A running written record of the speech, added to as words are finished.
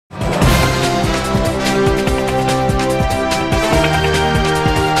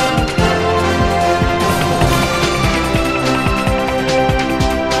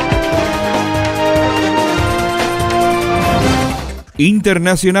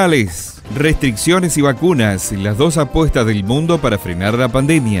Internacionales. Restricciones y vacunas, las dos apuestas del mundo para frenar la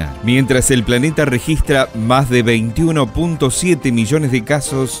pandemia. Mientras el planeta registra más de 21.7 millones de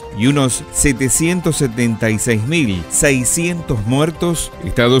casos y unos 776.600 muertos,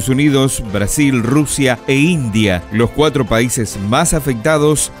 Estados Unidos, Brasil, Rusia e India, los 4 países más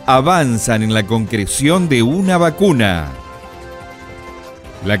afectados, avanzan en la concreción de una vacuna.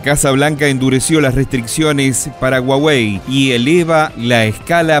 La Casa Blanca endureció las restricciones para Huawei y eleva la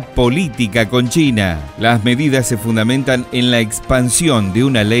escala política con China. Las medidas se fundamentan en la expansión de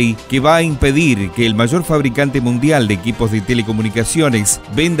una ley que va a impedir que el mayor fabricante mundial de equipos de telecomunicaciones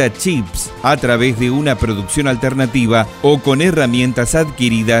venda chips a través de una producción alternativa o con herramientas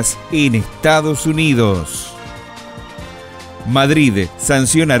adquiridas en Estados Unidos. Madrid.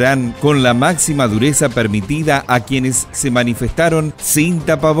 Sancionarán con la máxima dureza permitida a quienes se manifestaron sin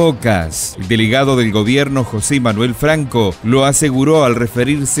tapabocas. El delegado del gobierno, José Manuel Franco, lo aseguró al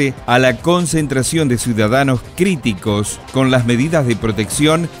referirse a la concentración de ciudadanos críticos con las medidas de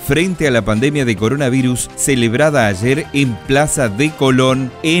protección frente a la pandemia de coronavirus celebrada ayer en Plaza de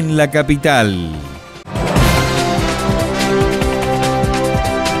Colón, en la capital.